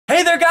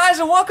there guys,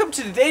 and welcome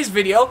to today's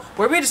video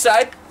where we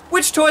decide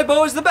which toy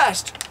bow is the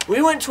best.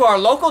 We went to our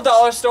local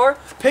dollar store,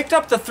 picked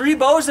up the 3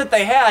 bows that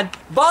they had,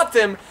 bought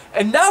them,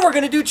 and now we're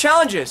going to do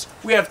challenges.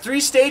 We have 3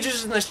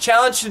 stages in this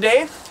challenge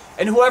today,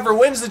 and whoever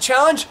wins the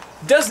challenge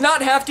does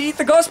not have to eat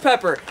the ghost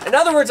pepper. In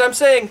other words, I'm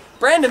saying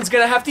Brandon's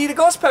going to have to eat a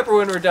ghost pepper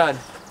when we're done.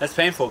 That's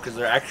painful because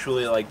they're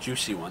actually like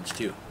juicy ones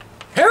too.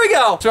 Here we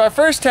go! So our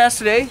first test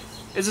today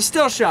is a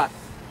still shot.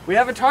 We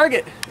have a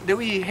target that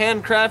we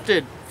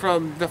handcrafted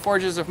from the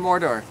Forges of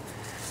Mordor.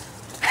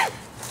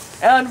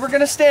 And we're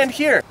gonna stand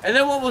here. And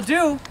then what we'll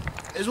do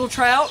is we'll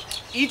try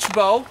out each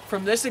bow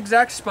from this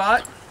exact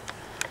spot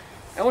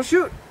and we'll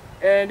shoot.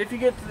 And if you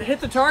hit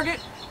the target,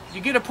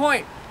 you get a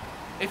point.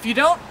 If you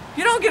don't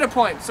get a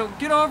point, so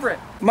get over it.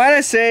 Might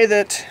I say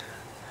that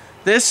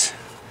this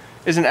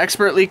is an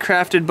expertly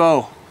crafted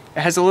bow. It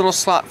has a little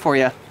slot for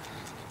you.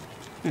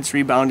 It's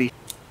reboundy.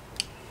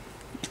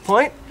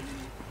 Point.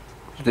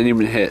 Didn't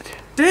even hit.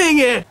 Dang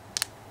it!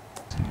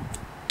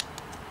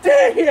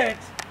 Dang it!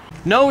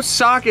 No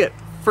socket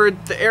for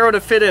the arrow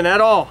to fit in at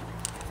all.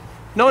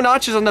 No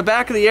notches on the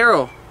back of the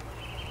arrow.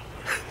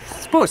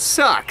 This bow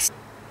sucks.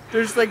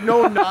 There's like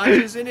no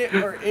notches in it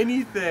or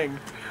anything.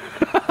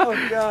 Oh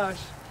gosh.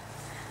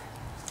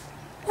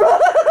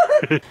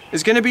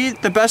 It's gonna be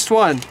the best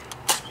one.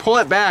 Pull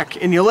it back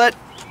and you let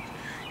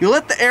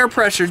the air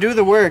pressure do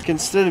the work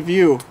instead of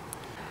you.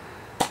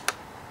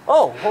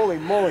 Oh, holy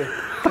moly.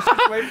 This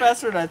is way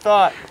faster than I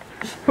thought.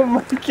 Oh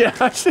my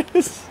gosh.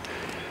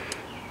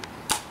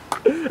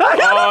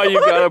 Oh, you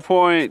got a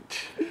point.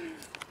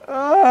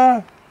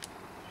 So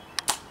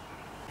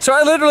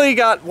I literally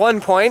got 1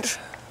 point.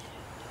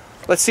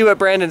 Let's see what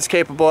Brandon's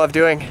capable of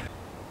doing.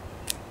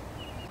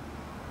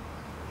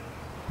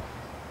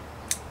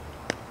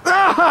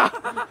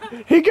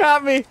 He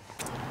got me.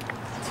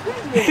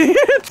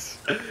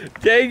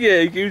 Dang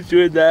it, he keeps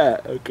doing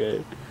that.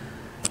 Okay.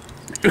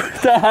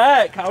 What the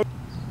heck? How?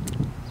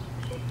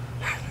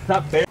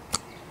 Not fair.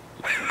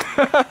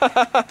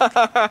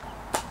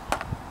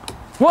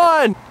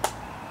 1.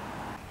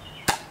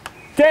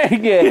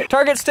 Dang it.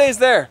 Target stays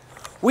there.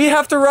 We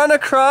have to run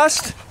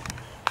across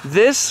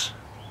this.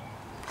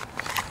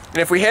 And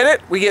if we hit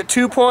it, we get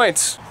 2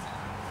 points.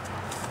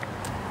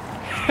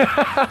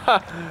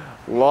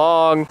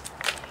 Long.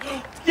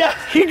 Yeah.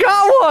 He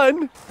got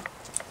one.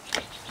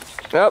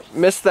 Nope,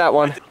 missed that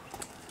one.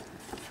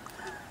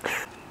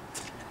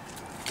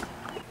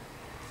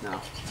 No.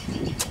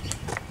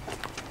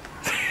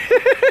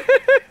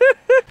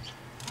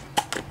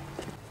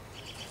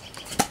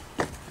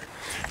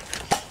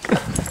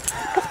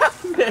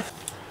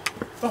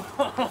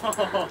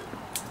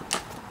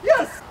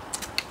 Yes!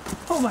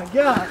 Oh my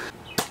gosh.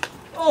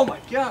 Oh my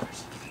gosh.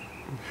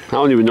 I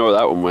don't even know where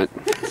that one went.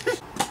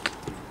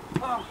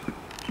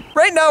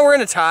 Right now we're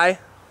in a tie.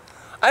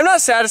 I'm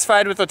not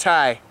satisfied with the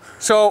tie.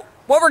 So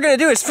what we're gonna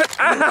do is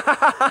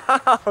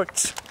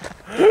ouch.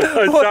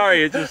 Oh,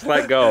 sorry, it just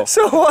let go.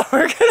 So what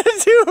we're gonna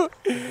do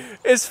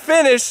is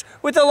finish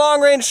with a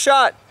long range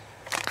shot.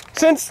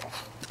 Since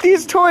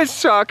these toys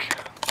suck,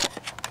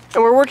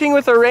 and we're working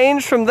with a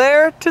range from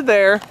there to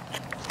there,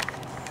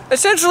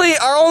 essentially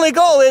our only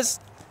goal is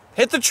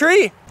hit the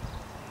tree.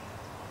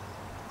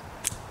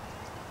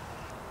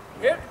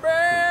 Hit me!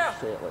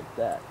 Say it like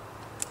that.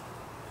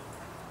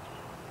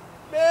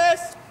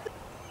 Miss!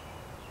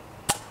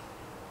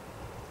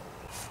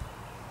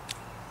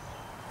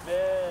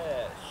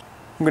 Miss.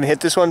 I'm gonna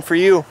hit this one for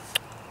you.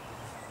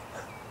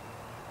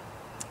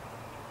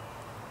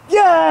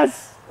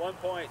 Yes! 1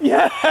 point.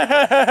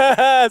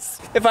 Yes!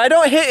 If I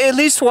don't hit at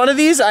least one of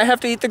these, I have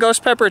to eat the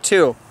ghost pepper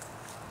too.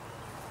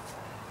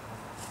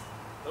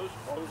 Those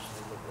posts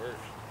are the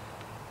worst.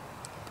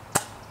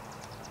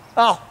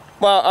 Oh,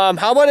 well,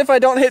 how about if I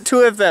don't hit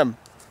 2 of them?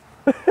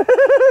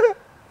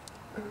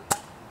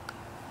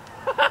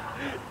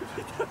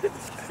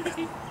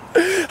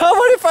 How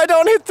about if I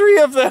don't hit 3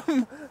 of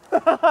them?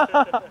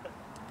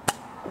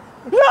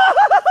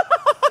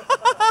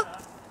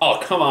 Oh,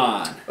 come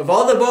on. Of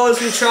all the bows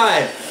we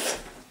tried,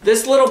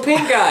 this little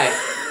pink guy,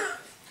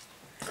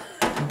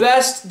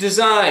 best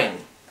design.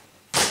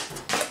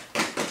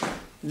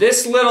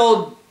 This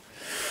little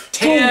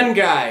tan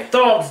guy,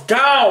 Thumbs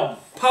down.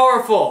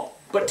 powerful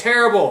but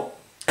terrible.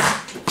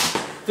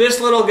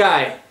 This little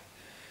guy,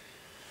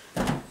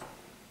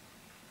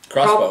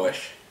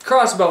 Crossbowish.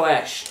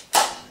 crossbow-ish.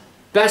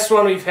 Best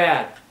one we've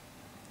had.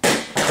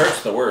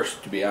 Hurts the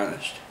worst, to be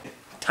honest.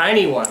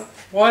 Tiny one.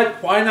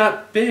 What? Why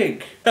not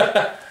big?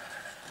 It's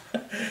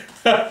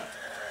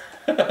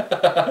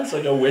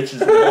like a witch's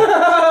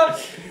bow.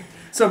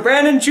 So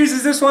Brandon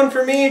chooses this one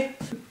for me.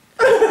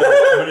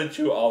 I'm gonna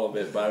chew all of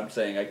it, but I'm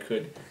saying I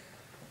could.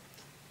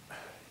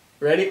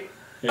 Ready?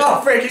 Yeah.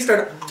 Oh, Frankie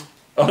started.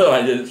 Oh no,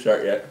 I didn't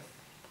start yet.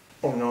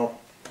 Oh no.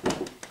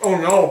 Oh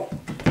no.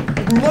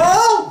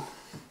 No!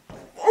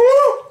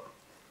 Oh!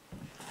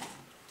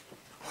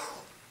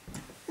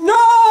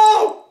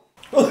 No!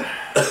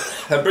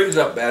 That brings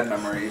up bad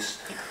memories.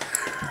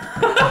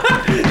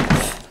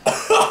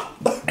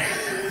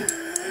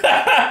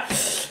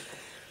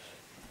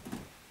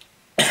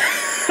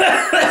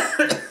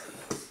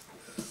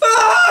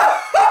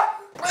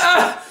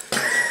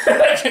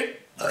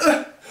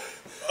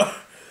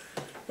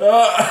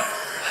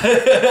 I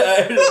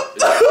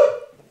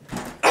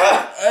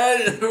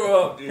had to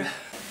throw up, dude.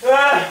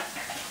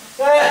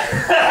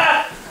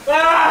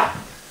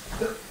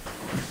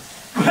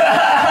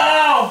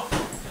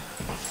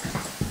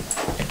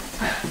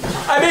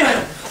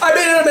 I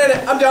made it in a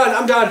minute. I'm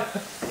done.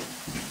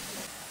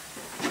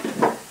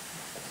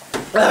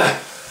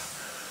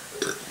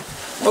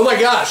 Oh my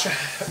gosh.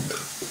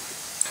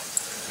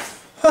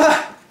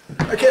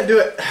 I can't do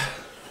it.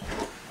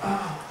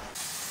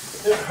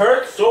 It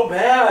hurts so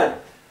bad.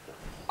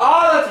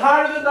 Oh, that's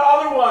harder than the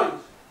other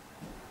ones.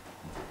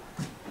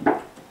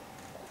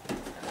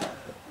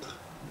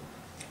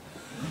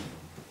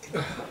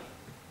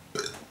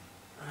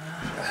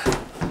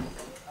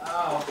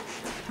 Ow.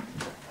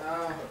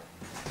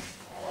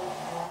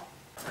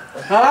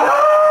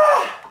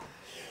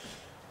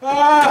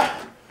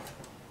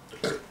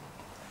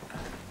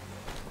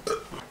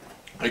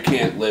 I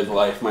can't live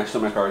life. My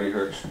stomach already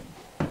hurts.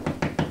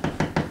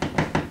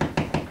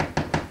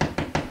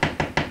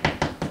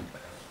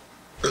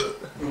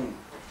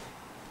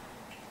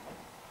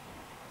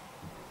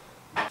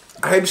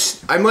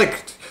 I'm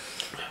like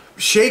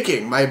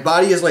shaking. My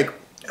body is like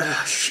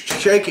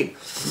shaking.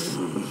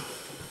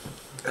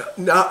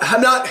 No,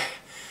 I'm not.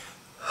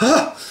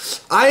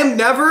 I am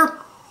never,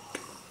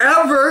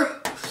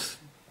 ever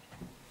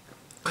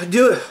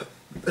do it.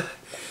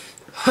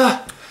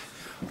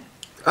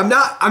 I'm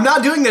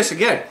not doing this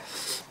again.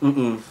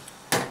 I'm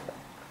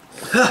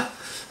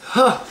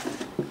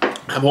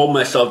holding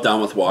myself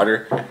down with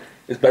water.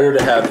 It's better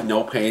to have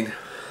no pain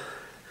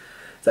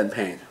than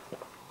pain.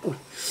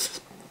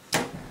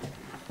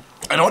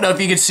 I don't know if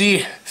you can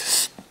see,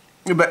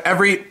 but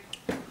every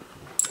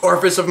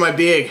orifice of my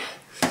being,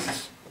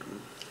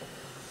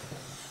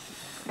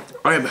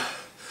 I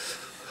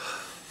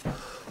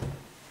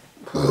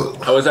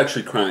was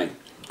actually crying.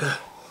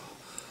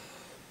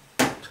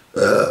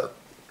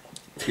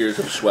 Tears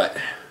of sweat.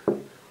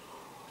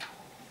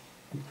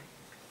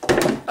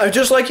 I'd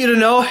just like you to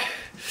know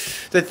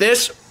that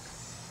this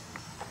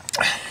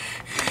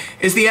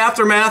is the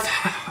aftermath.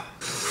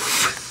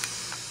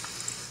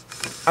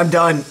 I'm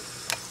done.